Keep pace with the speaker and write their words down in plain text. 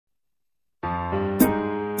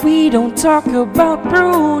We don't talk about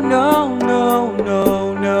Bruno, no,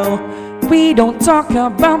 no, no. We don't talk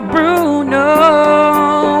about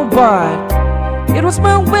Bruno, but it was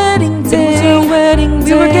my wedding day. We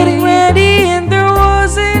were getting ready and there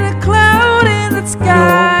wasn't a cloud in the sky.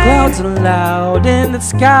 No clouds allowed in the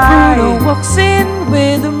sky. Bruno walks in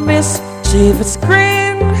with a mischievous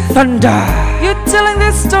grin. Thunder! You're telling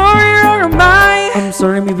this story or am I? I'm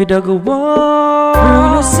sorry, maybe the go on.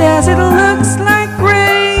 Bruno says it looks like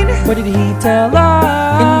rain. What did he tell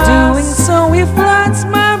us? In doing so, he floods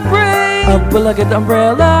my brain. Will I get the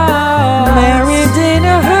umbrella? Married in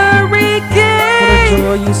a hurricane.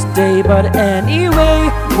 What a joyous day, but anyway,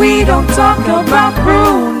 we don't talk about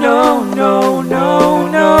Bruno, no, no,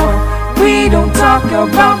 no. We don't talk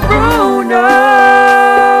about Bruno.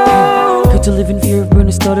 Could you live in fear of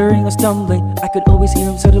Bruno stuttering or stumbling? I could always hear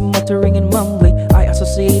him sort of muttering and mumbling. I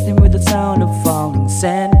associate him with the sound of falling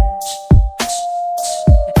sand.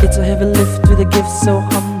 It's a heavy lift with a gift so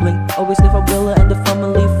humbling. Always leave Abuela and the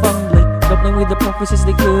family fumbling, doubling with the prophecies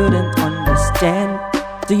they couldn't understand.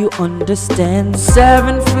 Do you understand?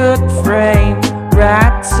 7-foot frame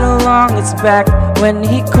rats along its back. When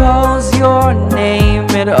he calls your name,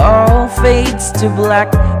 it all fades to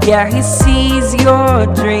black. Yeah, he sees your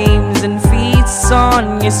dreams and feeds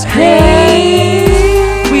on your screams.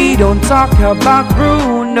 We don't talk about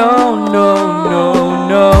Bruno, no, no,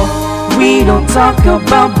 no. We don't talk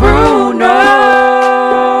about Bruno.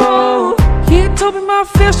 He told me my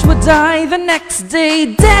fish would die the next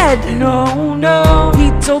day dead. No, no.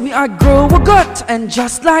 He told me I'd grow a gut, and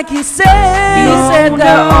just like he said, he said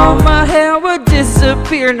that all my hair would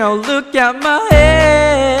disappear. Now look at my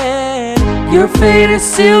head. Your fate is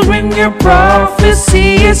sealed when your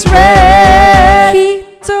prophecy is read. He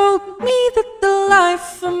told me that the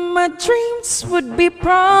life of my dreams would be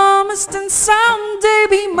promised and someday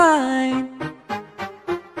be mine.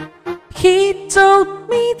 He told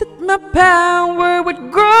me that my power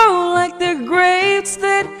would grow like the grapes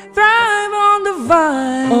that thrive on the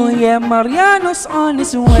vine. Oh yeah, Mariano's on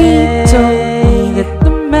his way. He told me that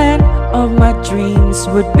the man of my dreams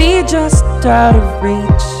would be just out of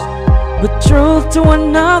reach. But truth to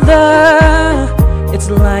another, it's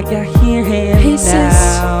like I hear him now.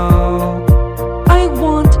 Says, I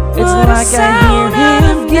want it's like I hear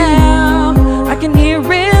him now. I can hear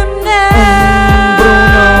him now.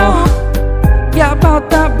 Bruno. Yeah, about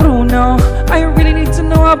that Bruno. I really need to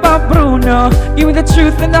know about Bruno. Give me the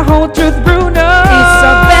truth and the whole truth, Bruno.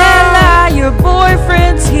 Isabella, your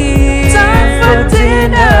boyfriend's here. Time for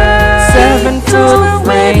dinner. 7-foot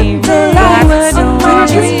flame, rats on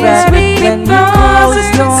his back. When you call his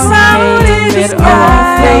name, it all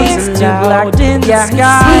fades to black. Yeah,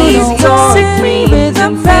 he's told me with the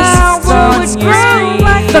power would grow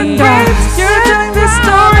like the grapes. You're telling this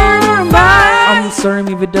story or mine. I'm sorry,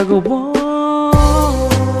 maybe the go on.